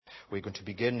We're going to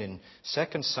begin in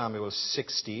 2 Samuel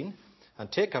 16 and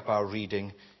take up our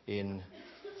reading in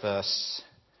verse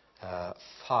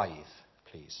 5,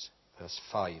 please. Verse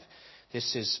 5.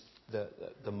 This is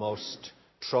the most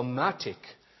traumatic,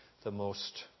 the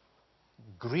most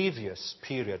grievous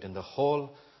period in the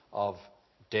whole of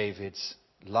David's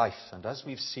life. And as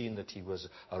we've seen that he was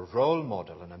a role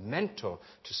model and a mentor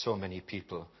to so many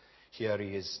people, here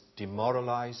he is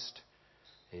demoralized,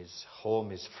 his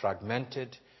home is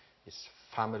fragmented, his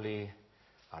family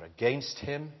are against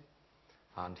him,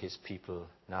 and his people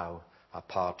now are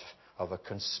part of a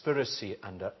conspiracy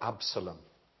under Absalom.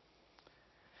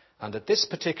 And at this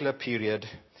particular period,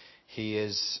 he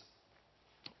is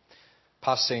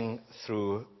passing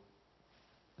through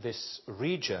this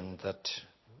region that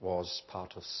was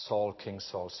part of King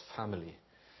Saul's family,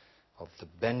 of the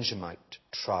Benjamite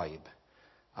tribe.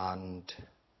 And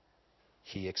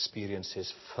he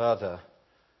experiences further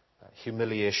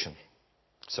humiliation.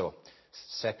 So,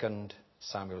 2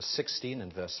 Samuel 16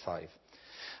 and verse 5.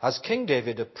 As King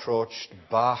David approached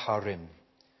Baharim,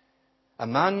 a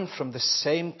man from the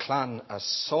same clan as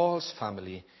Saul's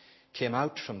family came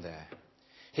out from there.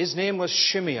 His name was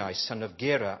Shimei, son of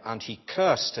Gera, and he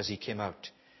cursed as he came out.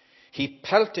 He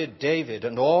pelted David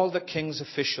and all the king's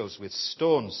officials with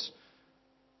stones,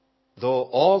 though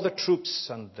all the troops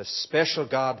and the special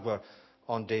guard were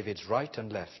on David's right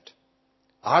and left.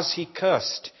 As he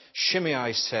cursed,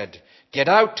 Shimei said, get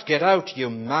out, you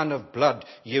man of blood,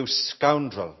 you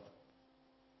scoundrel.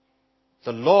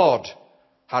 The Lord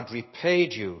had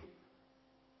repaid you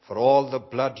for all the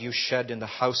blood you shed in the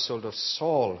household of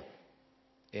Saul,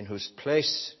 in whose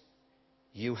place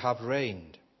you have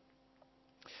reigned.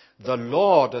 The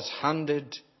Lord has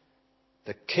handed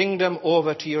the kingdom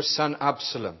over to your son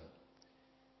Absalom.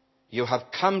 You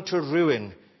have come to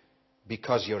ruin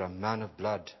because you're a man of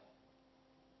blood.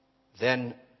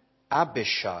 Then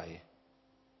Abishai,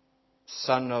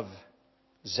 son of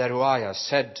Zeruiah,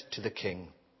 said to the king,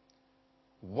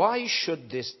 why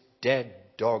should this dead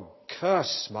dog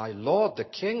curse my lord the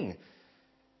king?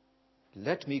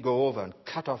 Let me go over and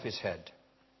cut off his head.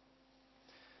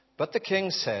 But the king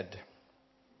said,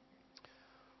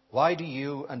 what do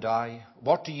you and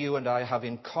I have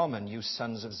in common, you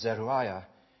sons of Zeruiah?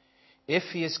 If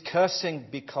he is cursing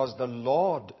because the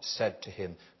Lord said to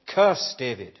him, curse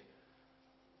David,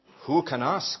 who can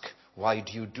ask, why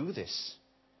do you do this?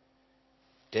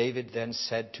 David then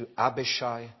said to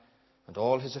Abishai and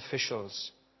all his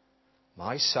officials,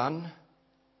 my son,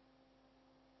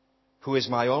 who is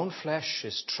my own flesh,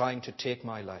 is trying to take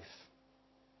my life.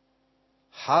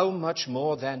 How much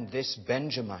more then this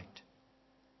Benjamite?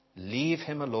 Leave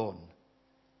him alone.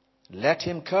 Let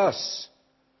him curse,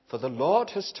 for the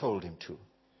Lord has told him to.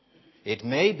 It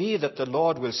may be that the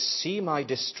Lord will see my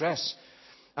distress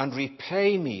and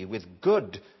repay me with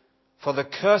good for the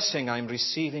cursing I'm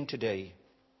receiving today.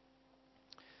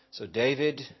 So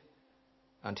David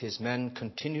and his men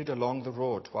continued along the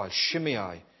road, while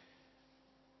Shimei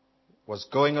was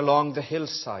going along the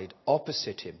hillside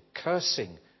opposite him,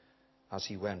 cursing as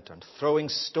he went and throwing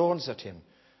stones at him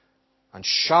and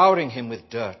showering him with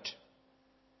dirt.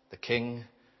 The king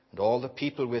and all the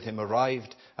people with him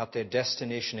arrived at their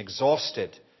destination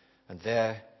exhausted, and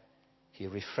there he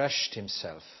refreshed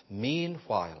himself.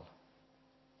 Meanwhile,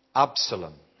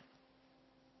 Absalom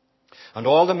and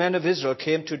all the men of Israel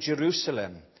came to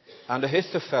Jerusalem, and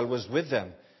Ahithophel was with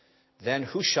them. Then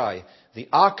Hushai, the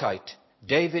Archite,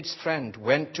 David's friend,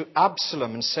 went to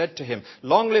Absalom and said to him,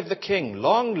 long live the king,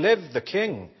 long live the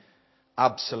king.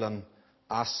 Absalom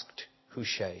asked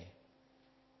Hushai,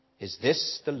 is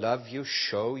this the love you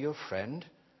show your friend?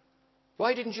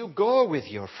 Why didn't you go with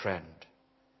your friend?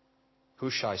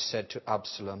 Hushai said to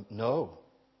Absalom, no,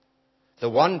 the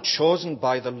one chosen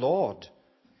by the Lord,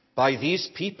 by these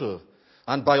people,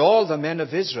 and by all the men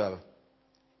of Israel,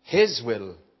 his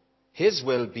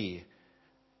will be,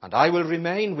 and I will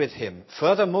remain with him.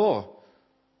 Furthermore,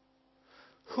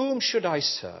 whom should I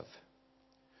serve?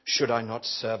 Should I not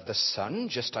serve the son,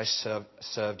 just as I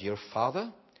served your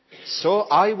father? So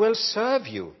I will serve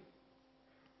you.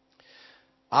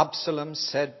 Absalom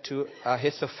said to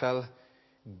Ahithophel,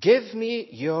 give me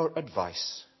your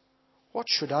advice. What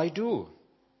should I do?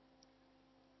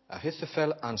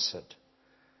 Ahithophel answered,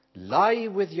 lie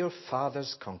with your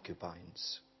father's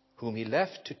concubines, whom he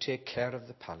left to take care of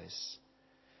the palace.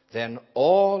 Then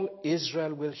all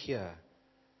Israel will hear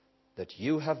that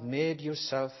you have made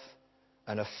yourself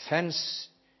an offense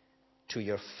to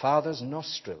your father's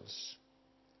nostrils,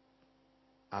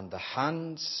 and the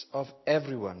hands of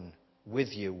everyone with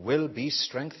you will be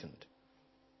strengthened.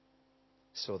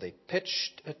 So they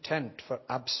pitched a tent for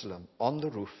Absalom on the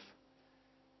roof,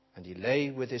 and he lay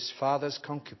with his father's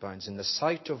concubines in the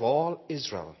sight of all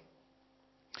Israel.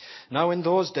 Now in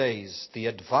those days, the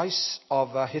advice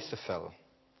Ahithophel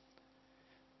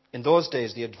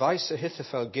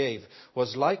gave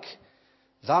was like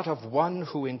that of one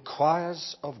who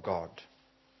inquires of God.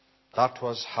 That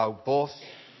was how both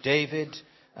David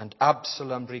and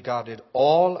Absalom regarded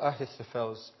all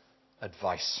Ahithophel's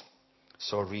advice.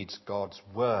 So reads God's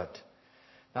word.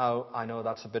 Now, I know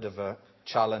that's a bit of a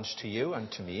challenge to you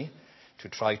and to me to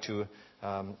try to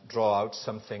draw out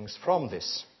some things from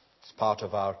this. It's part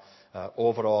of our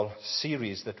overall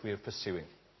series that we are pursuing.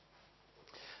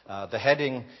 The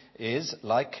heading is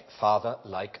like father,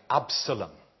 like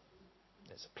Absalom.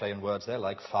 There's a play on words there,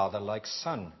 like father, like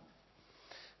son.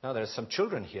 Now, there are some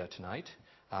children here tonight,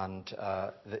 and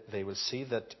they will see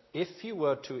that if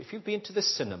you've been to the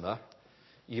cinema,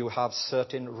 you have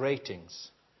certain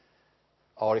ratings.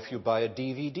 Or if you buy a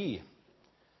DVD,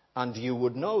 and you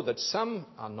would know that some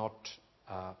are not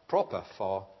proper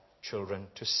for children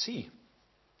to see.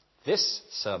 This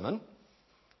sermon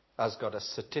has got a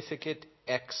certificate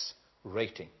X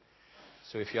rating.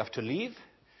 So if you have to leave,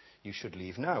 you should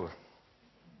leave now.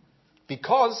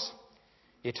 Because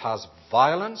it has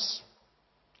violence,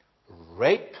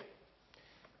 rape,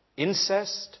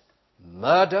 incest,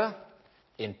 murder,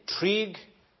 intrigue,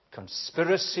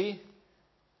 conspiracy,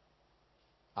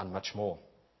 and much more.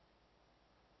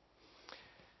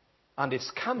 And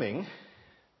it's coming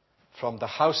from the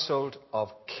household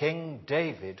of King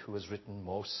David, who has written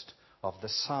most of the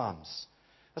Psalms.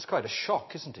 That's quite a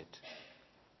shock, isn't it?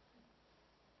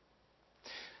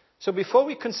 So before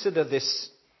we consider this,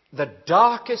 the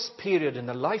darkest period in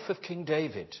the life of King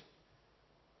David,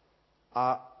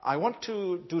 I want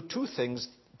to do two things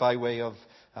by way of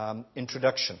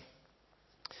introduction.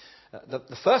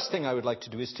 The first thing I would like to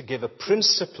do is to give a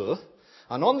principle,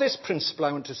 and on this principle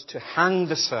I want us to hang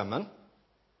the sermon,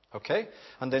 okay?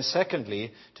 And then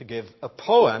secondly, to give a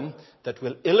poem that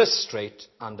will illustrate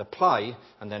and apply,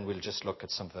 and then we'll just look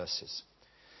at some verses.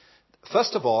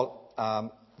 First of all,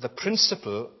 the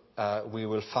principle we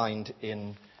will find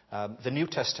in the New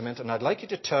Testament, and I'd like you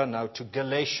to turn now to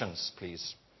Galatians,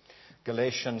 please.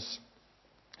 Galatians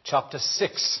chapter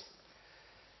 6.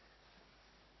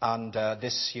 And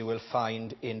this you will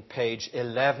find in page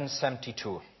 1172.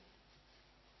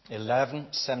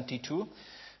 1172.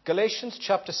 Galatians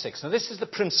chapter 6. Now this is the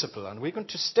principle, and we're going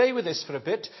to stay with this for a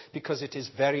bit because it is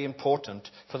very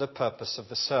important for the purpose of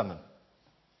the sermon.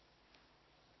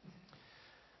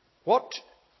 What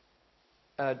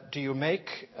do you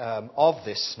make of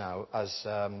this now as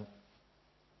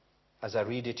I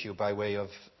read it to you by way of,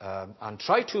 and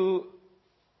try to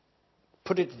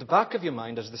put it at the back of your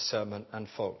mind as the sermon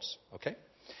unfolds. Okay?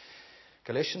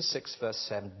 Galatians 6 verse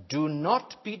 7. Do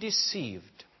not be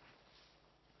deceived.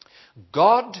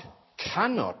 God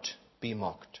cannot be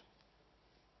mocked.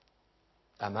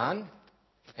 A man,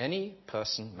 any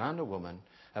person, man or woman,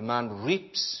 a man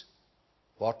reaps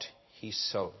what he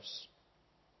sows.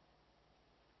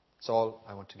 That's all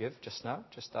I want to give just now.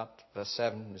 Just that. Verse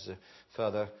 7 is a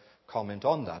further comment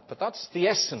on that. But that's the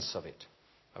essence of it.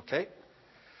 Okay?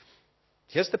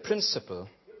 Here's the principle.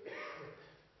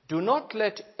 Do not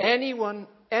let anyone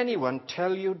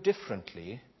tell you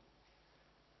differently.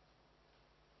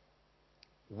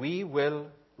 We will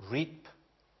reap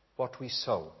what we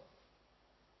sow.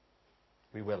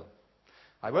 We will.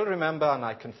 I will remember, and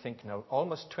I can think now,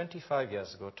 almost 25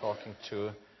 years ago, talking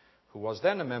to who was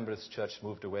then a member of this church,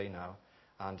 moved away now,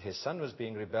 and his son was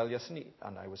being rebellious,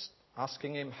 and I was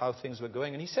asking him how things were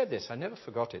going, and he said this, I never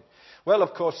forgot it. Well,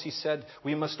 of course, he said,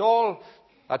 we must all,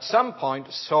 at some point,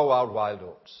 sow our wild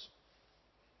oats.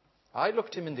 I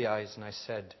looked him in the eyes and I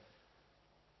said,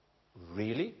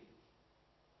 really?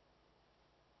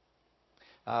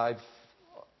 I've,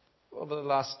 over the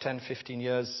last 10, 15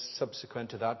 years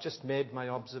subsequent to that, just made my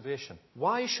observation.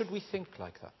 Why should we think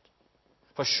like that?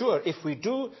 For sure, if we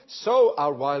do sow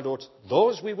our wild oats,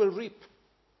 those we will reap.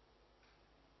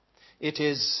 It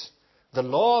is the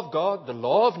law of God, the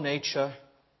law of nature.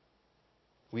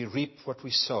 We reap what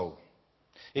we sow.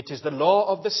 It is the law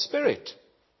of the Spirit.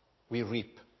 We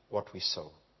reap what we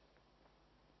sow.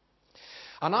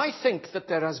 And I think that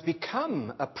there has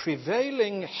become a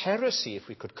prevailing heresy, if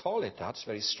we could call it that, it's a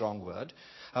very strong word,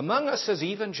 among us as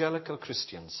evangelical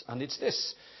Christians. And it's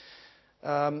this,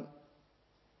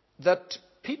 that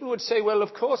people would say, well,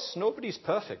 of course, nobody's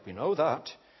perfect, we know that.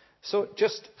 So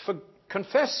just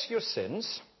confess your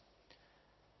sins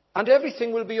and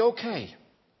everything will be okay.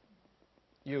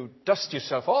 You dust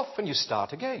yourself off and you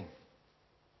start again.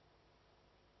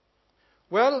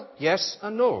 Well, yes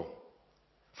and no.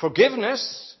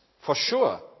 Forgiveness, for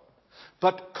sure.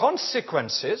 But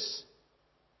consequences,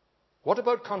 what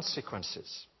about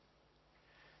consequences?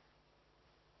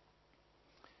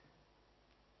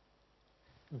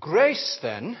 Grace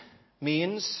then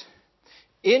means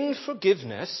in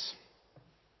forgiveness,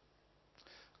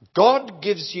 God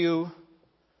gives you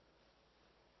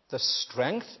the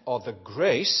strength or the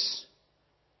grace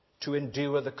to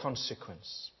endure the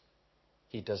consequence.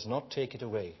 He does not take it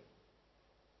away.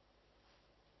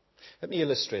 Let me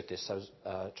illustrate this. I was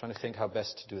trying to think how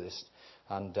best to do this.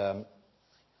 And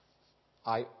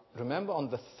I remember on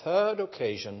the third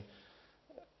occasion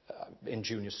in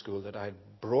junior school that I had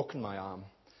broken my arm,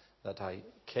 that I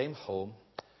came home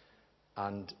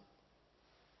and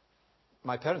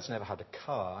my parents never had a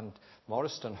car, and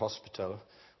Morriston Hospital,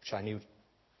 which I knew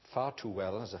far too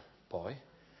well as a boy,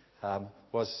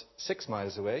 was 6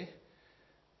 miles away,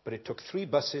 but it took 3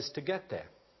 buses to get there.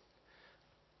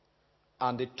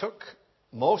 And it took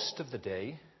most of the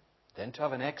day, then to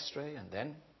have an x-ray,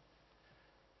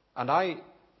 and I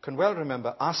can well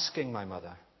remember asking my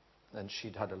mother, and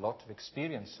she'd had a lot of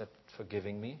experience at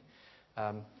forgiving me,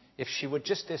 if she would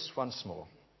just this once more.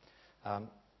 And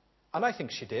I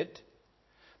think she did.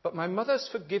 But my mother's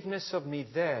forgiveness of me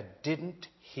there didn't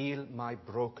heal my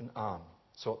broken arm.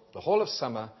 So the whole of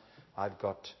summer, I've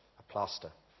got a plaster.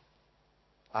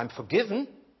 I'm forgiven,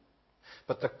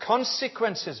 but the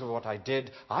consequences of what I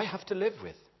did, I have to live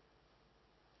with.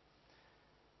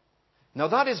 Now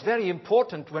that is very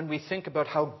important when we think about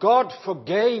how God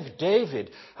forgave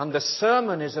David, and the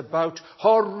sermon is about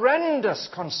horrendous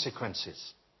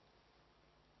consequences.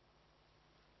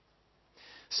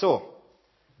 So,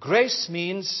 grace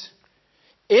means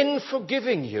in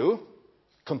forgiving you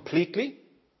completely,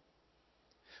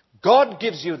 God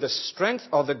gives you the strength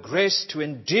or the grace to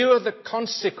endure the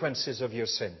consequences of your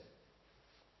sin.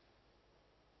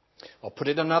 Or put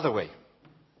it another way.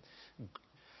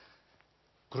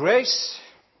 Grace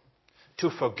to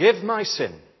forgive my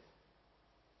sin.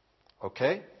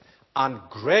 Okay? And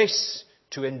grace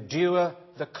to endure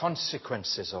the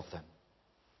consequences of them.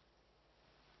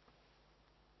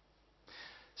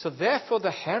 So therefore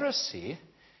the heresy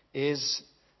is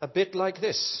a bit like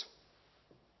this.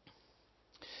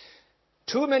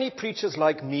 Too many preachers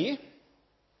like me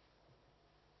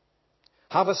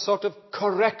have a sort of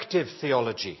corrective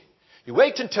theology. You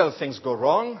wait until things go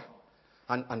wrong,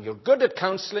 and you're good at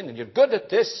counselling, and you're good at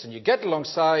this, and you get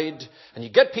alongside, and you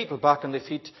get people back on their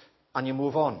feet, and you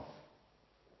move on.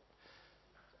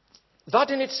 That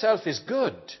in itself is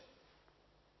good.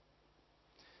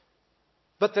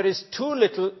 But there is too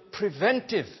little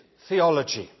preventive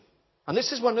theology. And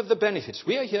this is one of the benefits.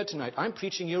 We are here tonight. I'm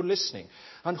preaching, you're listening.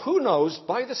 And who knows,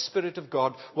 by the Spirit of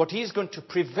God, what He's going to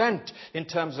prevent in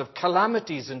terms of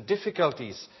calamities and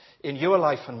difficulties in your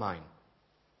life and mine.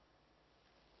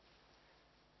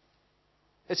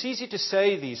 It's easy to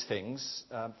say these things,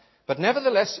 but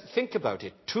nevertheless, think about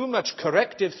it. Too much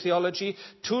corrective theology,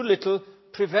 too little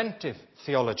preventive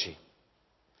theology.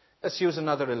 Let's use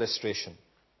another illustration.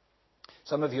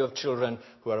 Some of you have children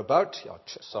who are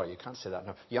you can't say that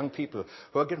now, young people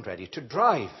who are getting ready to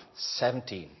drive,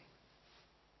 17.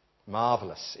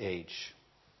 Marvelous age.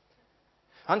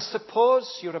 And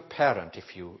suppose you're a parent,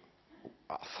 if you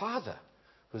are a father,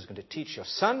 who's going to teach your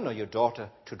son or your daughter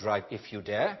to drive, if you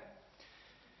dare.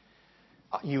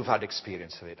 You've had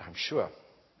experience of it, I'm sure.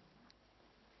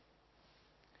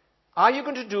 Are you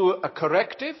going to do a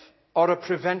corrective or a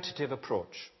preventative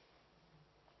approach?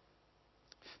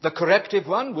 The corrective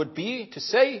one would be to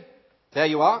say, there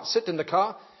you are, sit in the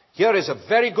car, here is a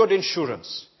very good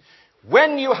insurance.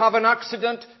 When you have an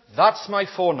accident, that's my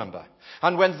phone number.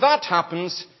 And when that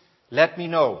happens, let me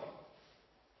know.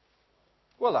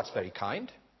 Well, that's very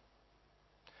kind.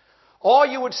 Or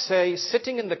you would say,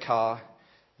 sitting in the car,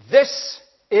 this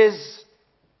is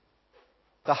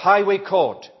the highway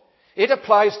code. It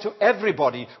applies to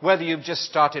everybody, whether you've just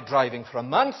started driving for a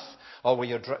month or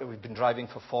we've been driving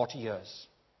for 40 years.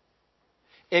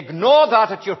 Ignore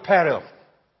that at your peril.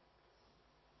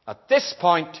 At this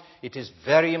point, it is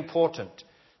very important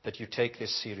that you take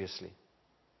this seriously.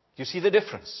 Do you see the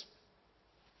difference?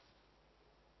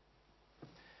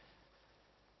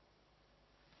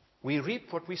 We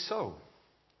reap what we sow.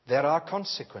 There are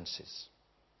consequences.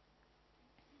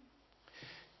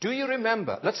 Do you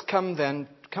remember? Let's come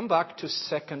back to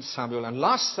 2 Samuel. And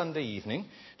last Sunday evening,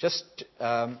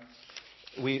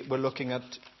 we were looking at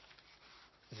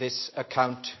this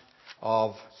account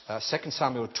of 2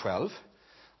 Samuel 12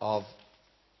 of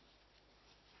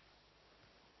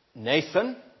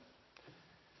Nathan,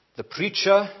 the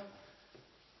preacher,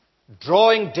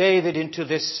 drawing David into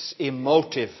this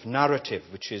emotive narrative,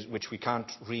 which we can't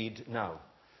read now.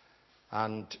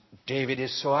 And David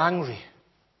is so angry.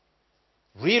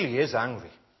 Really is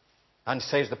angry. And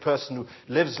says the person who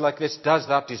lives like this, does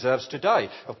that, deserves to die.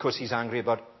 Of course, he's angry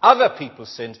about other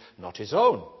people's sins, not his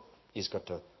own. He's got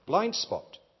a blind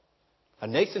spot.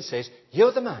 And Nathan says,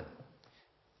 you're the man.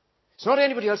 It's not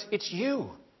anybody else, it's you.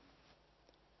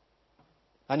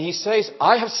 And he says,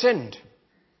 I have sinned.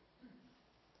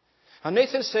 And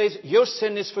Nathan says, your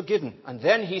sin is forgiven. And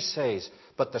then he says,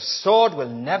 but the sword will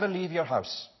never leave your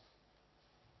house.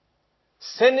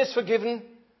 Sin is forgiven.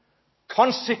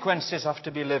 Consequences have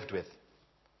to be lived with.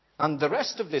 And the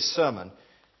rest of this sermon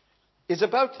is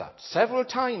about that. Several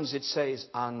times it says,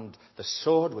 and the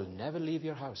sword will never leave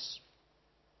your house.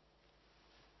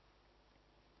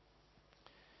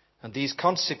 And these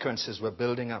consequences were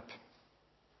building up.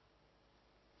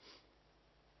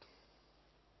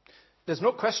 There's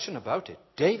no question about it.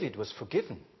 David was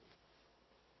forgiven.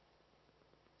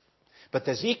 But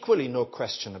there's equally no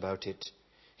question about it.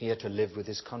 He had to live with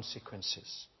his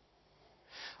consequences.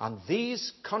 And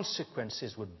these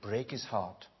consequences would break his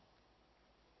heart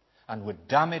and would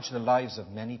damage the lives of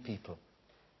many people.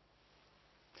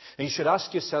 And you should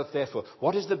ask yourself, therefore,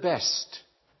 what is the best?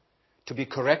 To be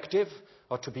corrective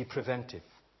or to be preventive?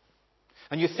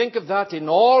 And you think of that in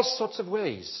all sorts of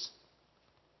ways.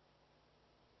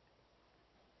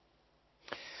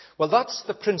 Well, that's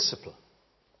the principle.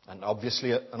 And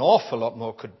obviously an awful lot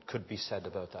more could be said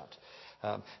about that.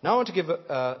 Now I want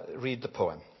to read the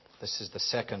poem. This is the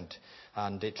second,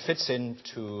 and it fits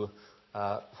into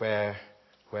where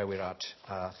we're at.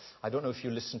 I don't know if you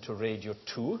listen to Radio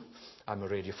 2. I'm a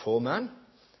Radio 4 man.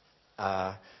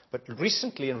 But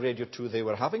recently in Radio 2 they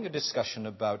were having a discussion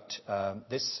about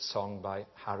this song by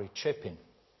Harry Chapin,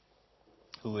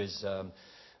 who is a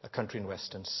country and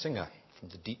western singer from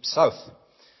the deep south.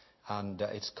 And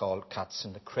it's called Cats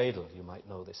in the Cradle. You might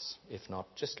know this. If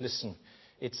not, just listen.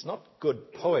 It's not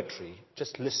good poetry.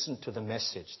 Just listen to the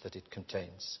message that it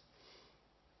contains.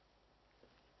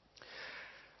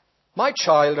 My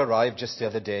child arrived just the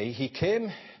other day. He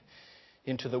came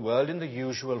into the world in the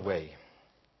usual way.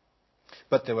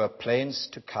 But there were planes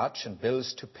to catch and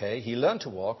bills to pay. He learned to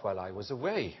walk while I was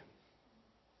away.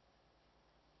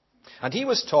 And he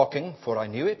was talking, for I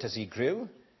knew it as he grew.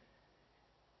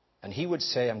 And he would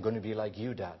say, I'm going to be like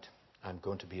you, Dad. I'm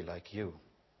going to be like you.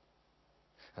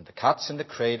 And the cat's in the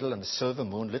cradle and the silver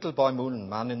moon, little boy moon and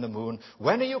man in the moon.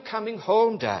 When are you coming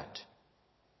home, Dad?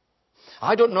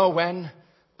 I don't know when,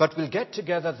 but we'll get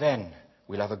together then.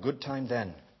 We'll have a good time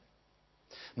then.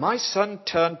 My son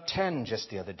turned 10 just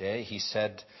the other day. He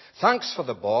said, thanks for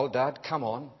the ball, Dad. Come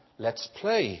on, let's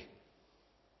play.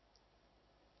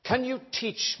 Can you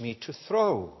teach me to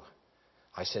throw?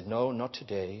 I said, no, not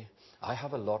today. I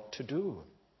have a lot to do.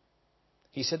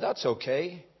 He said, that's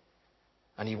okay.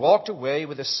 And he walked away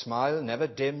with a smile never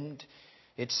dimmed.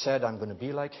 It said, I'm going to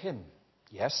be like him.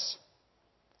 Yes,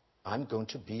 I'm going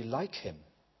to be like him.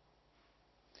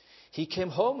 He came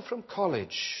home from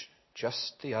college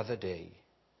just the other day.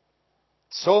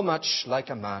 So much like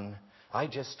a man, I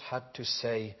just had to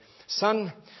say,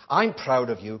 son, I'm proud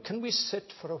of you. Can we sit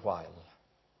for a while?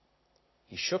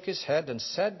 He shook his head and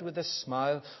said with a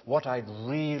smile, what I'd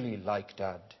really like,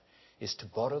 Dad, is to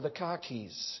borrow the car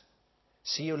keys.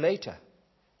 See you later.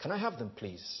 Can I have them,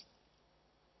 please?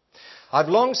 I've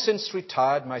long since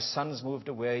retired. My son's moved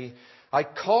away. I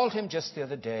called him just the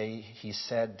other day. He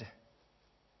said,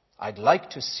 I'd like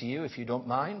to see you if you don't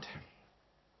mind.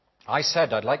 I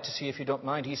said, I'd like to see you if you don't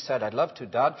mind. He said, I'd love to,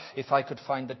 Dad, if I could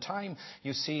find the time.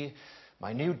 You see,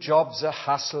 my new job's a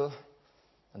hassle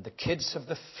and the kids have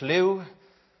the flu.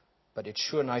 But it's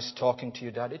sure nice talking to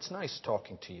you, Dad. It's nice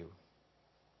talking to you.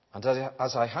 And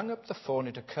as I hung up the phone,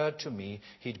 it occurred to me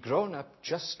he'd grown up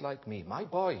just like me. My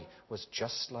boy was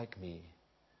just like me.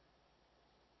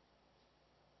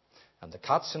 And the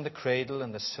cat's in the cradle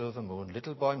and the silver moon,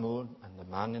 little boy moon and the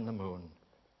man in the moon.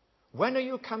 When are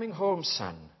you coming home,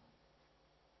 son?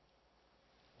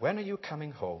 When are you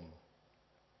coming home?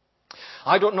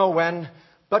 I don't know when,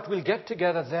 but we'll get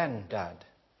together then, Dad.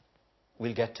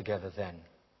 We'll get together then.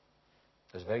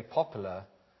 It was a very popular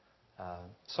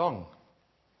song,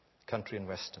 country and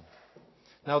western.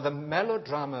 Now, the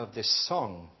melodrama of this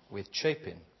song with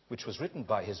Chapin, which was written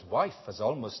by his wife as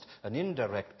almost an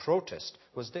indirect protest,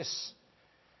 was this: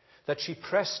 that she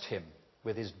pressed him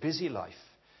with his busy life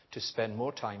to spend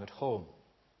more time at home.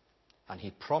 And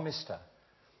he promised her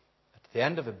at the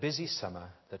end of a busy summer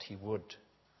that he would.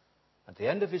 At the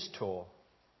end of his tour,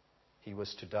 he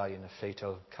was to die in a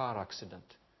fatal car accident.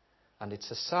 And it's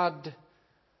a sad,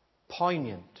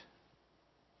 poignant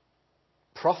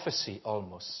prophecy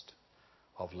almost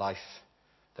of life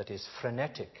that is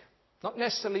frenetic, not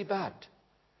necessarily bad,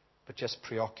 but just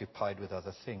preoccupied with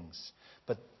other things.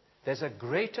 But there's a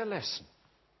greater lesson,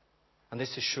 and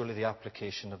this is surely the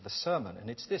application of the sermon, and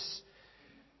it's this.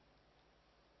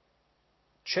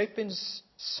 Chapin's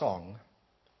song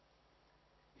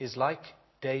is like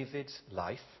David's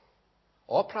life,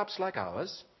 or perhaps like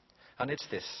ours, and it's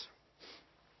this.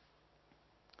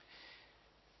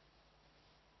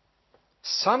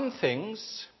 Some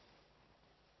things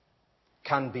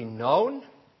can be known,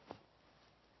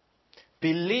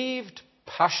 believed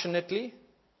passionately,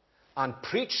 and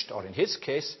preached, or in his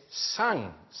case,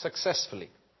 sang successfully,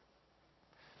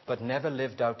 but never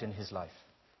lived out in his life.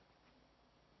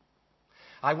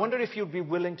 I wonder if you'd be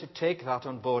willing to take that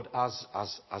on board as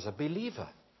a believer.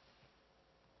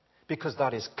 Because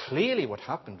that is clearly what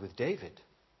happened with David.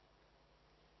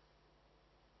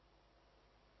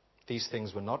 These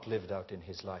things were not lived out in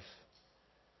his life.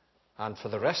 And for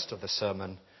the rest of the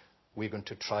sermon, we're going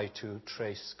to try to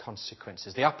trace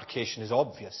consequences. The application is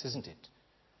obvious, isn't it?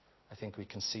 I think we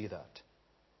can see that.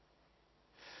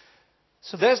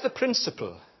 So there's the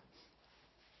principle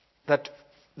that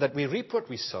we reap what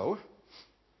we sow,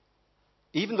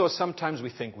 even though sometimes we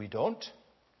think we don't,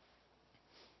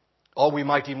 or we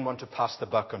might even want to pass the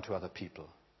buck on to other people.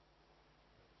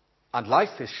 And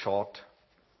life is short,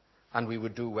 and we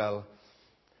would do well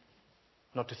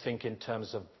not to think in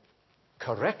terms of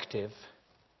corrective,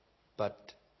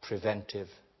 but preventive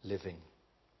living.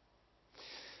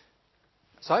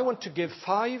 So I want to give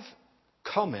 5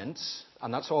 comments,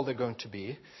 and that's all they're going to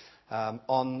be,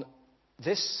 on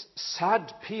this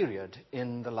sad period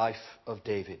in the life of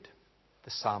David,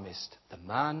 the psalmist, the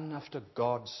man after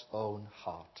God's own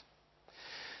heart.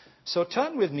 So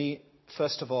turn with me,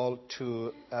 first of all,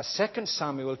 to 2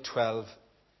 Samuel 12,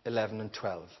 11 and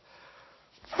 12.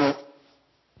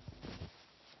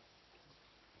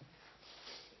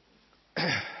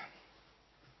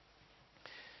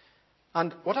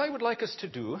 And what I would like us to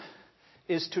do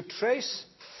is to trace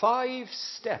 5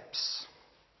 steps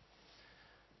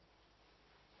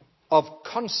of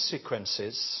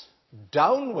consequences,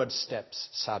 downward steps,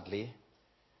 sadly,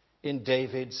 in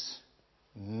David's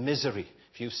misery.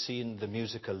 If you've seen the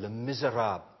musical Les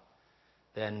Miserables,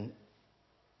 then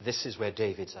this is where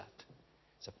David's at.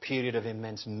 It's a period of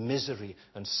immense misery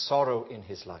and sorrow in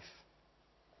his life.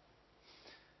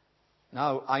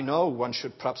 Now, I know one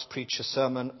should perhaps preach a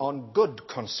sermon on good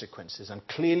consequences, and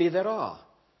clearly there are.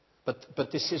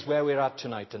 But this is where we're at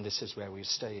tonight, and this is where we're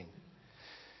staying.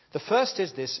 The first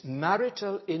is this: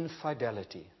 marital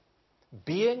infidelity,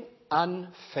 being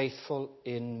unfaithful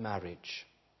in marriage.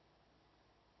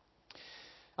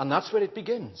 And that's where it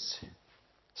begins,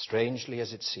 strangely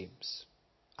as it seems,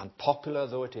 and popular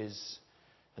though it is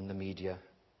in the media.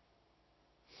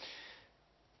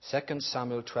 2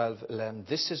 Samuel 12:11.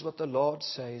 This is what the Lord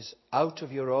says: out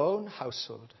of your own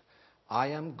household I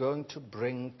am going to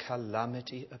bring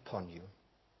calamity upon you.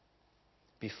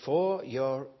 Before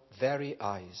your very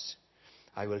eyes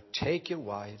I will take your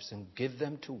wives and give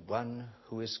them to one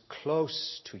who is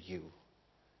close to you,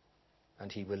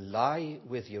 and he will lie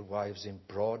with your wives in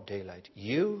broad daylight.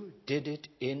 You did it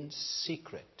in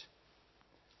secret,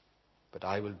 but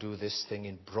I will do this thing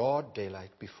in broad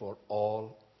daylight before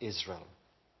all Israel.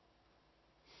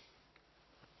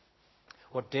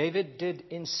 What David did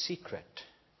in secret,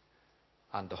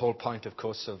 and the whole point, of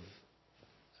course, of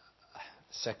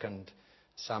 2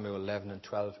 Samuel 11 and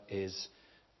 12 is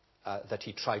that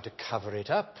he tried to cover it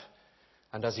up.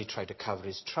 And as he tried to cover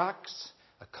his tracks,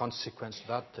 a consequence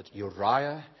of that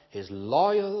Uriah, his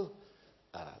loyal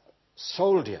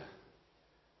soldier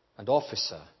and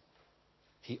officer,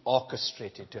 he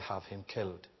orchestrated to have him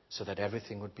killed so that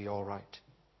everything would be all right.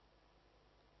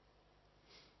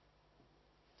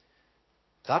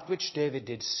 That which David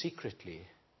did secretly,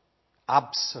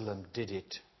 Absalom did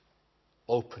it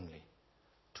openly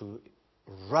to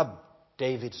rub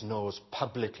David's nose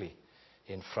publicly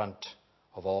in front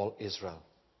of all Israel.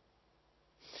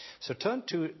 So turn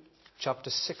to chapter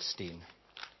 16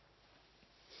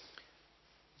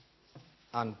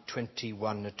 and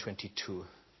 21 and 22.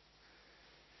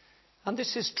 And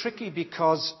this is tricky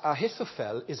because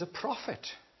Ahithophel is a prophet.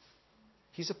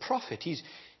 He's a prophet.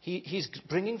 He's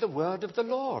bringing the word of the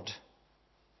Lord.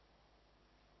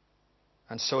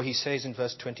 And so he says in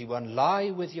verse 21,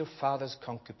 lie with your father's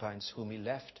concubines whom he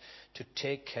left to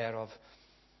take care of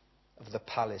the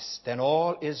palace. Then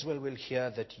all Israel will hear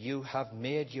that you have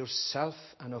made yourself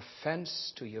an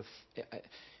offense to your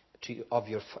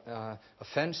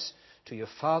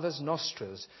father's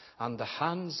nostrils, and the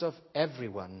hands of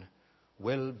everyone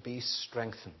will be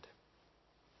strengthened.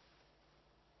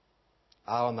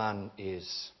 Our man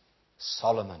is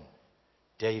Solomon.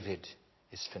 David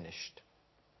is finished.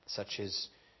 Such is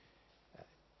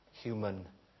human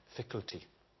fickleness.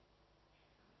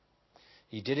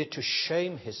 He did it to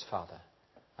shame his father,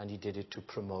 and he did it to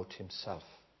promote himself.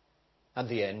 And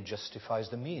the end justifies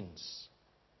the means.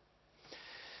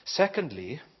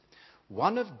 Secondly,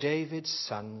 one of David's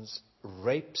sons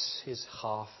rapes his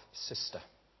half-sister.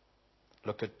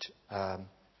 Look at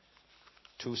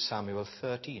 2 Samuel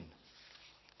 13.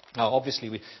 Now, obviously,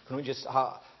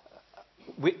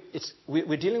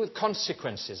 we're dealing with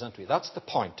consequences, aren't we? That's the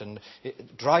point, and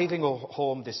driving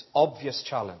home this obvious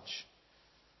challenge.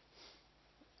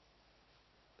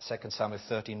 2 Samuel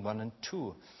 13, 1 and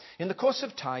 2. In the course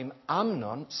of time,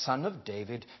 Amnon, son of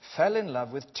David, fell in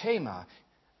love with Tamar,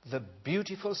 the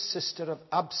beautiful sister of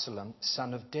Absalom,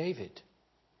 son of David.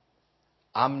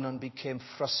 Amnon became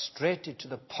frustrated to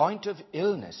the point of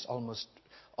illness, almost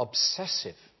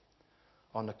obsessive,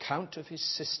 on account of his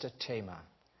sister Tamar,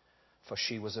 for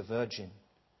she was a virgin,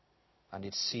 and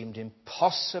it seemed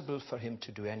impossible for him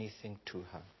to do anything to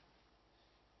her.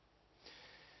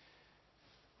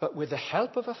 But with the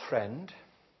help of a friend,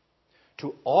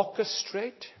 to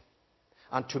orchestrate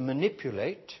and to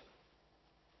manipulate,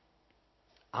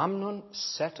 Amnon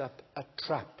set up a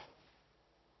trap.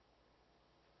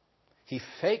 He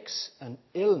fakes an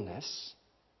illness.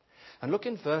 And look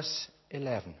in verse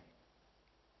 11.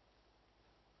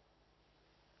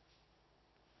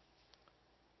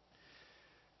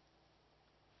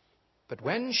 But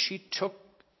when she took...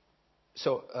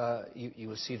 you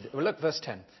will see... look, verse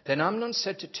 10. Then Amnon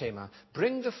said to Tamar,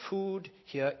 "Bring the food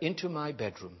here into my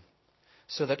bedroom,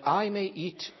 so that I may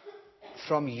eat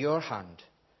from your hand."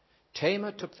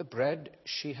 Tamar took the bread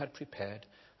she had prepared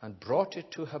and brought it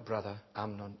to her brother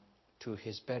Amnon to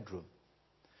his bedroom.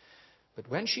 But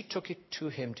when she took it to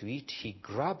him to eat, he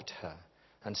grabbed her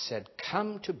and said,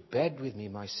 "Come to bed with me,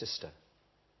 my sister."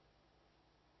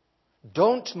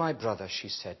 "Don't, my brother," she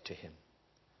said to him.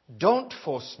 "Don't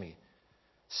force me.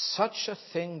 Such a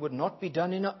thing would not be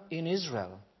done in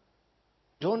Israel.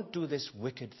 Don't do this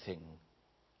wicked thing."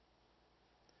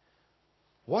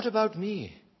 "What about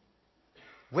me?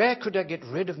 Where could I get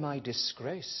rid of my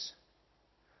disgrace?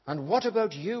 And what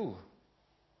about you?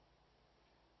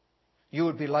 You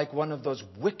would be like one of those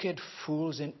wicked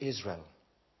fools in Israel.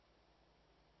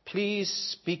 Please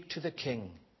speak to the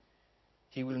king.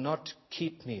 He will not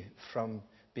keep me from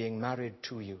being married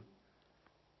to you."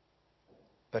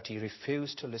 But he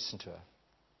refused to listen to her.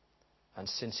 And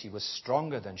since he was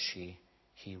stronger than she,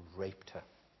 he raped her.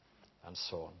 And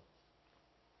so on.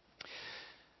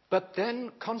 But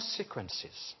then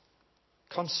consequences.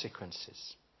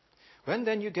 Consequences. When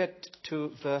then you get to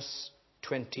verse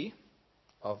 20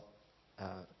 of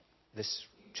this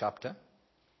chapter,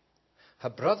 her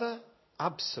brother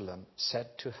Absalom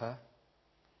said to her,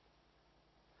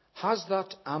 "Has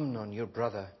that Amnon, your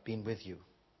brother, been with you?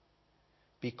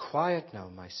 Be quiet now,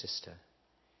 my sister.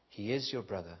 He is your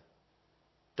brother.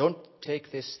 Don't take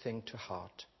this thing to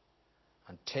heart."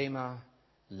 And Tamar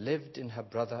lived in her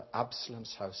brother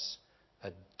Absalom's house,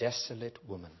 a desolate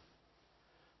woman.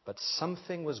 But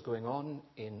something was going on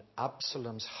in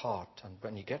Absalom's heart. And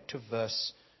when you get to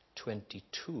verse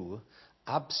 22,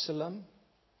 Absalom,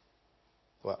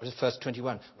 verse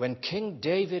 21, when King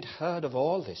David heard of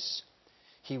all this,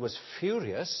 he was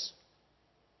furious,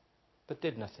 but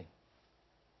did nothing.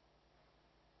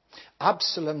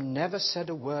 Absalom never said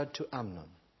a word to Amnon.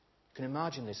 You can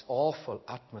imagine this awful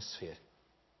atmosphere,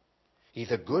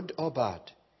 either good or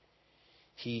bad.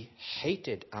 He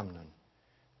hated Amnon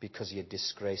because he had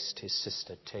disgraced his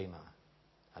sister Tamar.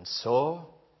 And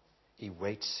so he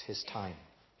waits his time.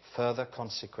 Further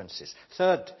consequences.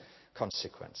 Third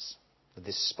consequence of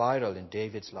this spiral in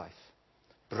David's life.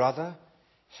 Brother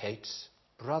hates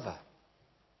brother.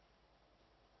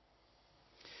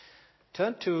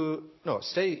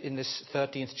 Stay in this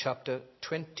 13th chapter,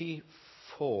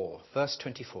 24, verse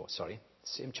 24,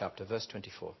 same chapter, verse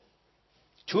 24.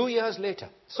 2 years later.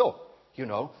 So,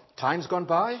 time's gone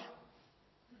by.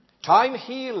 Time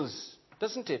heals,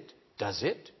 doesn't it? Does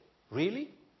it? Really?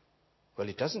 Well,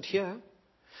 it doesn't here.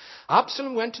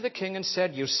 Absalom went to the king and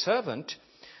said, "Your servant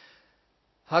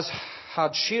has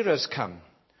had shearers come.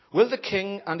 Will the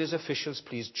king and his officials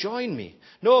please join me?"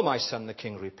 "No, my son," the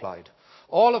king replied.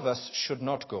 "All of us should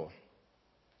not go.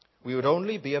 We would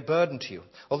only be a burden to you."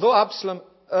 Although Absalom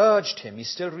urged him, he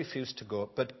still refused to go,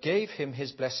 but gave him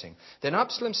his blessing. Then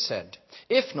Absalom said,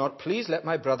 "If not, please let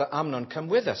my brother Amnon come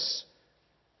with us."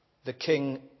 The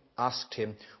king asked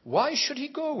him, "Why should he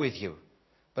go with you?"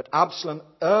 But Absalom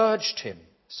urged him,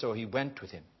 so he went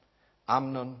with him,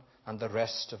 Amnon and the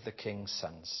rest of the king's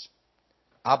sons.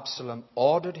 Absalom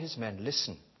ordered his men,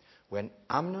 "Listen, when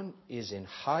Amnon is in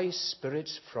high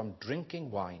spirits from drinking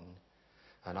wine,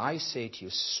 and I say to you,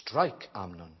 strike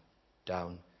Amnon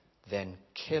down, then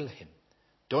kill him.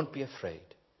 Don't be afraid.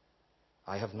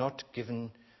 Have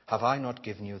I not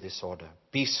given you this order?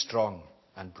 Be strong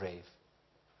and brave.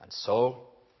 And so,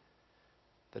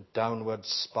 the downward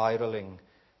spiraling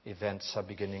events are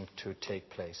beginning to take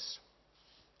place.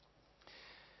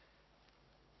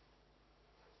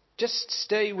 Just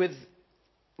stay with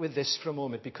this for a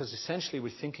moment, because essentially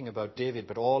we're thinking about David,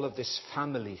 but all of this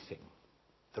family thing.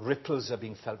 The ripples are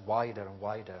being felt wider and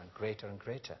wider and greater and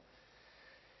greater.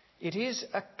 It is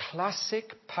a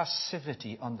classic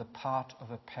passivity on the part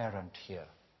of a parent here.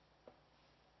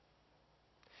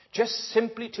 Just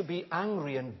simply to be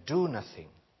angry and do nothing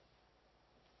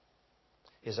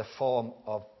is a form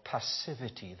of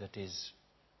passivity that is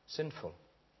sinful.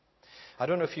 I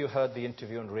don't know if you heard the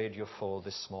interview on Radio 4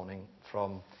 this morning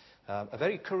from a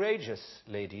very courageous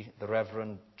lady, the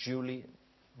Reverend Julie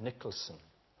Nicholson,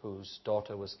 whose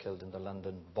daughter was killed in the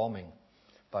London bombing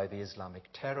by the Islamic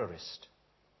terrorist.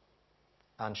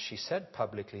 And she said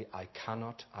publicly, I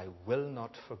will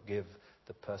not forgive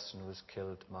the person who has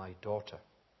killed my daughter.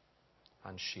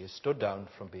 And she has stood down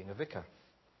from being a vicar.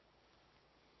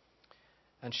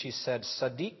 And she said,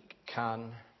 Sadiq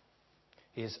Khan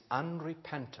is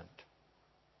unrepentant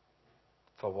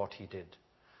for what he did.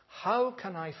 How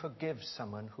can I forgive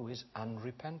someone who is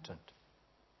unrepentant?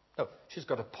 No, she's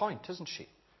got a point, hasn't she?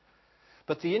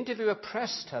 But the interviewer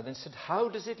pressed her and said, how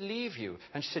does it leave you?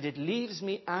 And she said, it leaves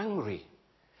me angry.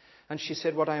 And she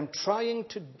said, what I am trying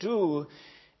to do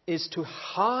is to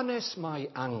harness my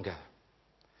anger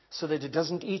so that it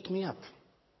doesn't eat me up.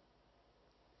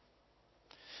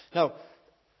 Now,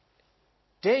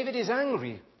 David is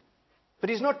angry, but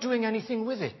he's not doing anything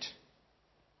with it.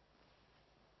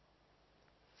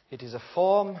 It is a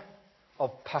form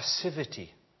of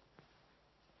passivity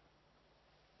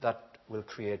that will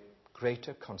create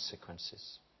greater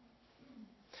consequences.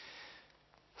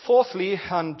 Fourthly,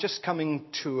 and just coming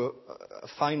to a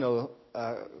final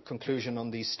conclusion on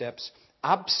these steps,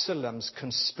 Absalom's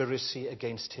conspiracy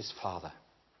against his father.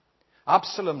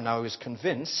 Absalom now is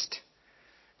convinced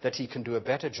that he can do a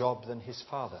better job than his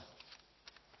father.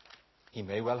 He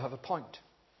may well have a point.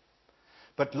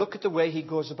 But look at the way he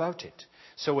goes about it.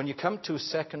 So when you come to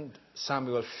 2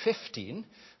 Samuel 15,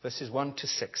 verses 1 to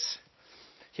 6,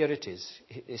 here it is.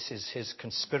 This is his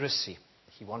conspiracy.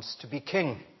 He wants to be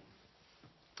king.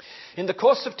 In the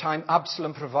course of time,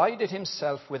 Absalom provided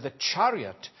himself with a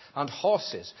chariot and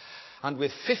horses, and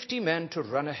with 50 men to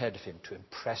run ahead of him to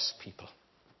impress people.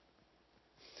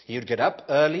 He would get up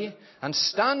early and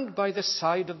stand by the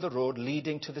side of the road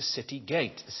leading to the city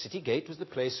gate. The city gate was the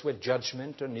place where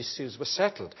judgment and issues were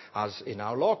settled, as in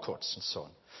our law courts and so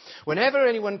on. Whenever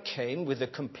anyone came with a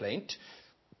complaint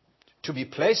to be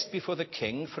placed before the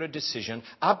king for a decision,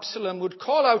 Absalom would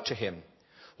call out to him,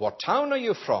 "What town are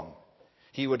you from?"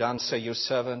 He would answer, "Your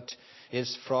servant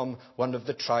is from one of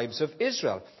the tribes of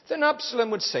Israel." Then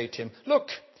Absalom would say to him, "Look,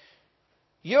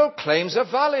 your claims are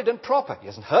valid and proper." He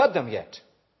hasn't heard them yet.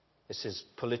 This is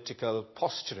political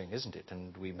posturing, isn't it?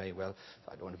 And we may well,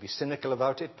 I don't want to be cynical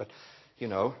about it, but,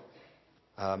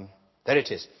 there it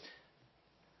is.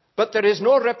 "But there is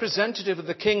no representative of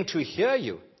the king to hear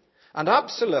you." And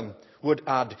Absalom would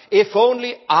add, "If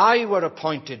only I were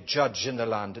appointed judge in the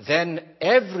land, then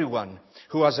everyone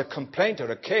who has a complaint or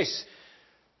a case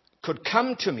could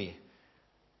come to me,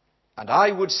 and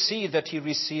I would see that he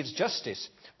receives justice."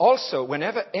 Also,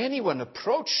 whenever anyone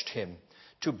approached him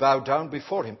to bow down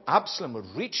before him, Absalom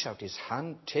would reach out his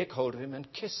hand, take hold of him,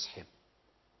 and kiss him.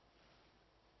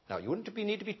 Now, you wouldn't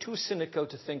need to be too cynical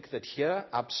to think that here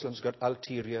Absalom's got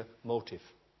ulterior motive.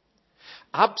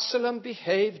 Absalom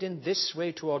behaved in this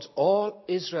way towards all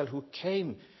Israel who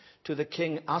came to the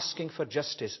king asking for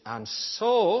justice, and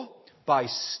so, by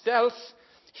stealth,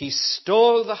 he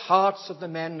stole the hearts of the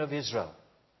men of Israel.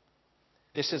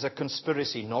 This is a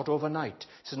conspiracy, not overnight.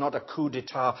 This is not a coup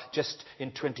d'etat just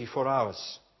in 24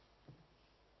 hours.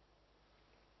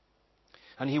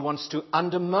 And he wants to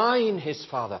undermine his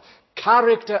father,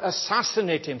 character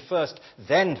assassinate him first,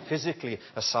 then physically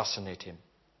assassinate him.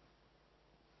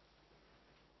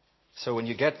 So when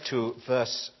you get to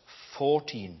verse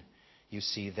 14, you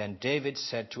see, "Then David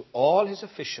said to all his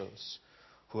officials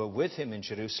who were with him in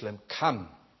Jerusalem,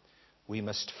 'Come, we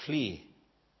must flee,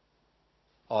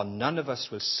 or none of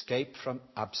us will escape from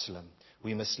Absalom.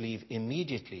 We must leave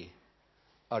immediately,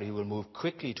 or he will move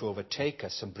quickly to overtake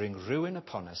us and bring ruin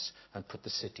upon us and put the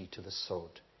city to the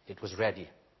sword.'" It was ready.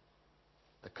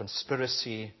 The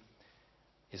conspiracy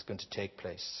is going to take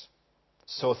place.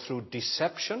 So through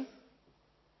deception,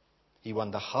 he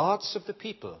won the hearts of the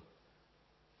people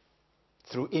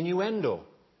through innuendo,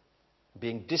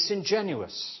 being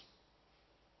disingenuous.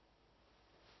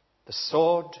 The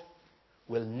sword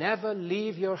will never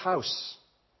leave your house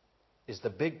is the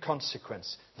big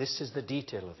consequence. This is the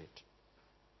detail of it.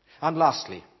 And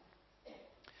lastly,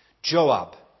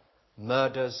 Joab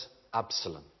murders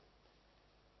Absalom.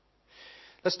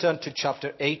 Let's turn to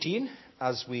chapter 18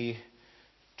 as we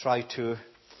try to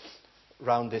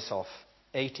round this off.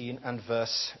 18 and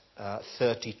verse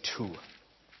 32.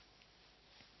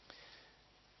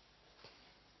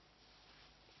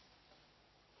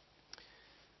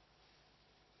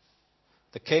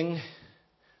 The king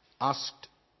asked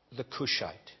the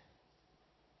Cushite.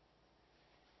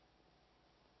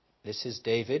 This is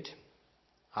David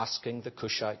asking the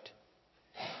Cushite,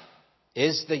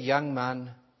 is the young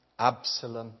man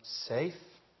Absalom safe?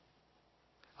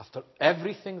 After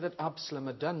everything that Absalom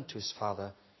had done to his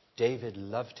father, David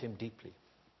loved him deeply.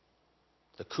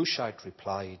 The Cushite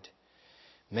replied,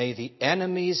 may the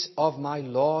enemies of my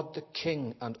lord the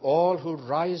king and all who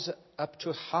rise up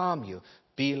to harm you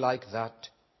be like that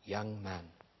young man.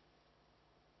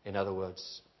 In other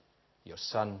words, your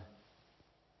son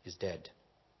is dead.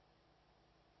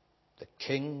 The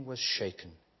king was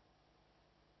shaken.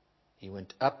 He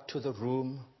went up to the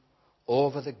room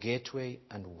over the gateway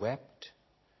and wept.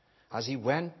 As he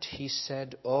went, he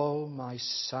said, oh, my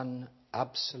son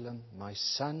Absalom, my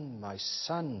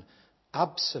son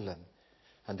Absalom.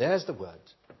 And there's the word.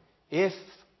 If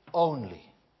only.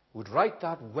 We'd write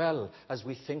that well as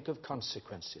we think of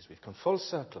consequences. We've come full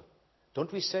circle.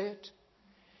 Don't we say it?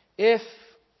 If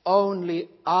only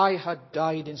I had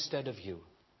died instead of you.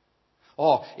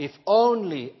 Or if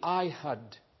only I had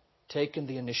taken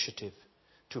the initiative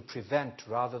to prevent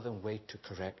rather than wait to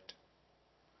correct.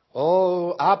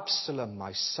 Oh, Absalom,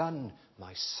 my son,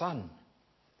 my son.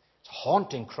 It's a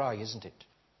haunting cry, isn't it?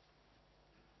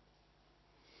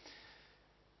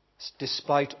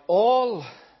 Despite all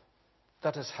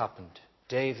that has happened,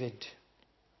 David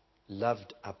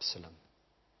loved Absalom.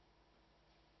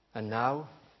 And now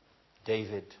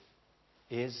David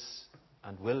is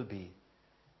and will be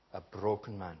a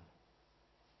broken man.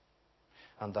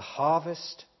 And the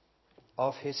harvest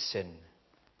of his sin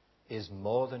is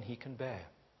more than he can bear.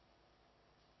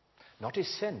 Not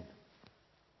his sin.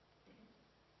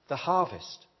 The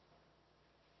harvest.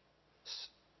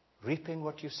 Reaping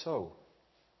what you sow.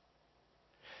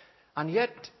 And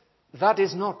yet, that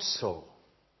is not so.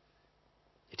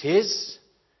 It is.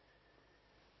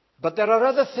 But there are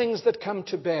other things that come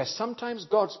to bear. Sometimes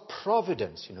God's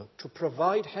providence, to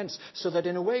provide hence, so that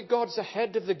in a way God's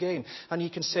ahead of the game. And he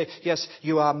can say, yes,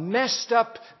 you are messed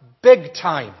up big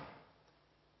time.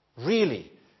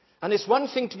 Really. And it's one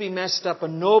thing to be messed up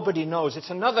and nobody knows. It's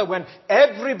another when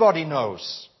everybody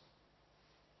knows.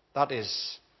 That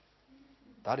is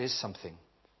something.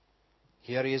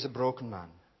 Here he is, a broken man.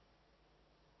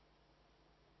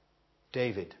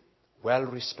 David, well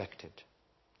respected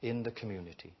in the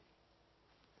community.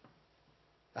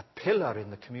 A pillar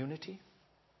in the community.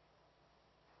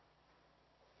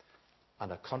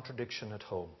 And a contradiction at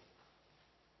home.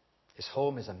 His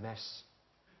home is a mess.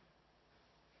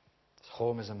 His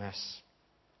home is a mess.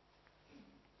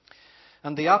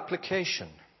 And the application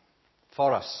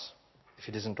for us, if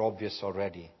it isn't obvious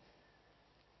already,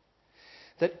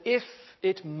 that if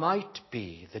it might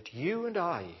be that you and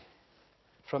I,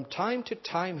 from time to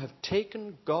time, have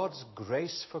taken God's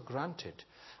grace for granted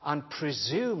and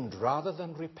presumed rather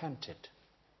than repented.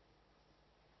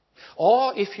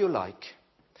 Or, if you like,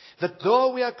 that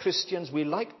though we are Christians, we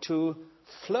like to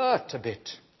flirt a bit.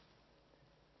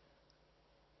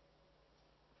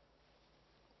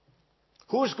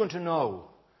 Who's going to know?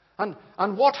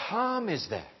 And what harm is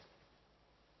there?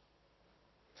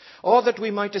 Or that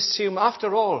we might assume,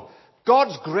 after all,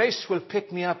 God's grace will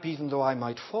pick me up even though I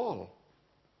might fall.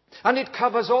 And it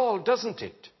covers all, doesn't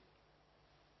it?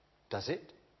 Does it?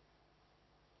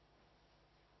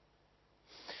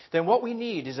 Then what we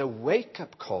need is a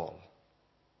wake-up call.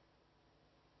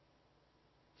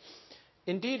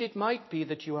 Indeed, it might be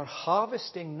that you are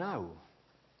harvesting now,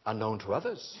 unknown to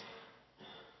others,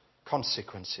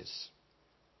 consequences.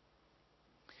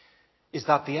 Is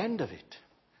that the end of it?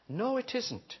 No, it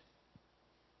isn't.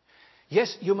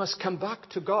 Yes, you must come back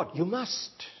to God. You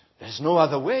must. There's no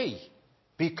other way.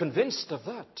 Be convinced of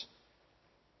that.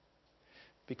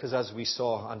 Because as we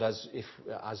saw, and as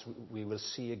we will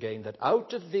see again, that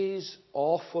out of these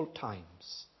awful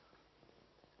times,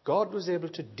 God was able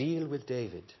to deal with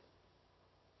David.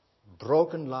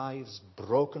 Broken lives,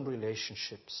 broken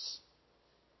relationships.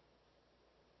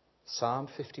 Psalm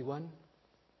 51,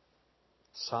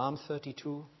 Psalm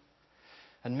 32,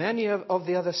 And many of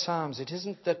the other psalms, it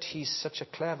isn't that he's such a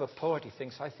clever poet. He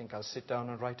thinks, I think I'll sit down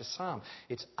and write a psalm.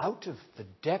 It's out of the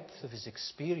depth of his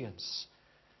experience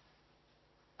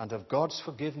and of God's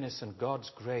forgiveness and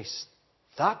God's grace.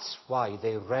 That's why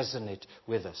they resonate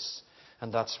with us.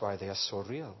 And that's why they are so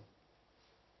real.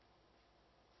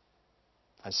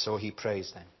 And so he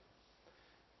prays then,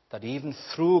 that even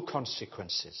through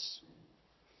consequences,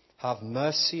 have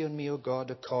mercy on me, O God,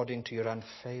 according to your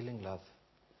unfailing love.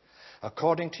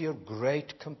 According to your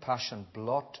great compassion,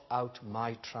 blot out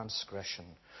my transgression.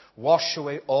 Wash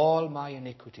away all my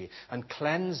iniquity and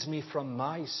cleanse me from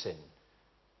my sin.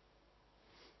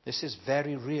 This is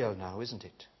very real now, isn't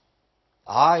it?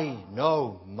 I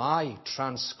know my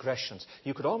transgressions.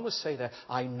 You could almost say that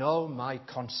I know my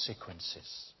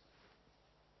consequences.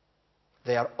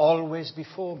 They are always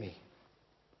before me.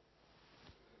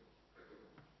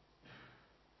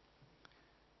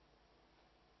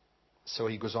 So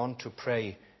he goes on to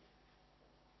pray,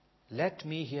 let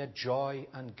me hear joy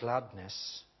and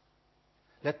gladness.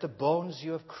 Let the bones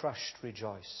you have crushed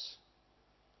rejoice.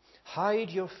 Hide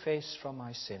your face from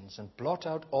my sins and blot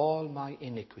out all my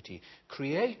iniquity.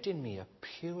 Create in me a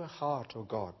pure heart, O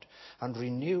God, and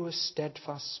renew a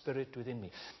steadfast spirit within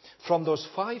me. From those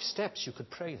 5 steps you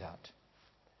could pray that.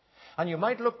 And you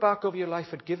might look back over your life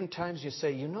at given times and you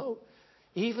say, you know,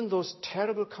 even those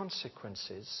terrible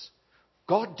consequences,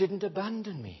 God didn't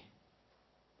abandon me.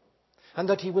 And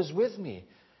that he was with me.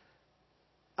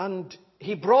 And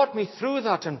he brought me through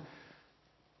that. And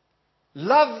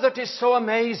love that is so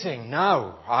amazing.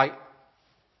 Now,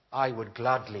 I would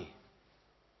gladly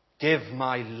give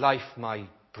my life, my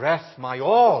breath, my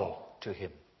all to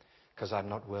him. Because I'm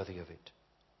not worthy of it.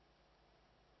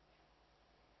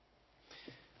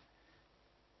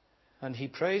 And he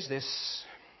prays this.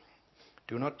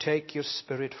 Do not take your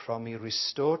spirit from me.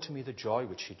 Restore to me the joy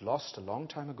which he'd lost a long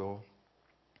time ago.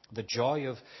 The joy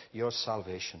of your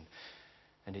salvation.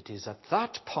 And it is at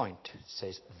that point, it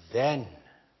says, then,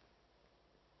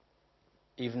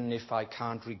 even if I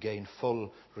can't regain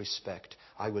full respect,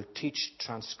 I will teach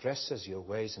transgressors your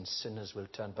ways and sinners will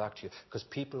turn back to you. Because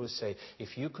people will say,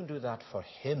 if you can do that for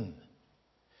him,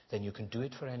 then you can do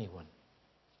it for anyone.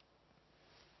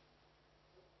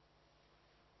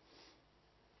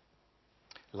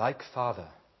 Like father,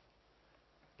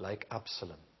 like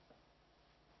Absalom.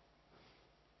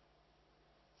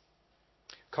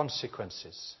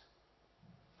 Consequences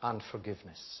and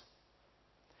forgiveness.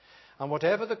 And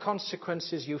whatever the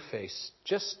consequences you face,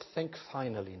 just think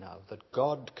finally now that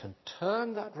God can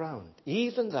turn that round,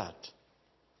 even that,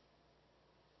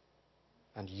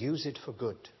 and use it for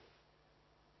good.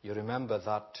 You remember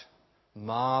that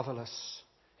marvelous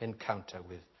encounter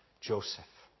with Joseph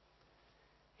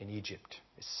in Egypt.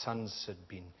 His sons had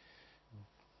been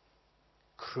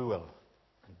cruel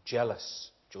and jealous.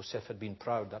 Joseph had been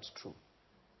proud, that's true.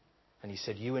 And he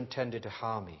said, you intended to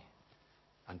harm me.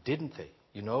 And didn't they?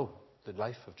 You know the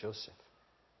life of Joseph.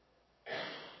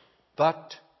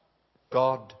 But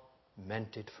God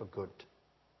meant it for good.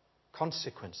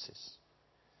 Consequences.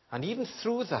 And even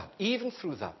through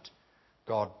that,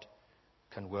 God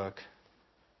can work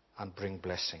and bring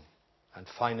blessing. And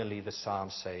finally the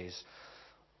psalm says,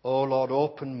 O Lord,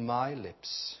 open my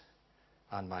lips,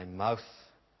 and my mouth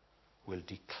will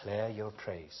declare your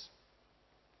praise.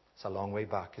 It's a long way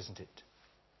back, isn't it?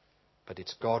 But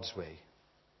it's God's way.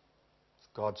 It's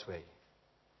God's way.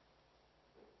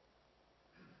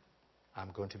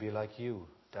 I'm going to be like you,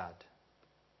 Dad.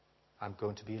 I'm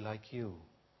going to be like you.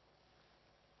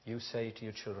 You say to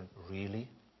your children, really?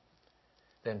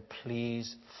 Then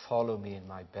please follow me in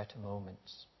my better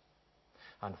moments.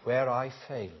 And where I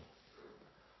fail,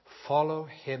 follow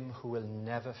him who will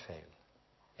never fail,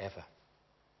 ever.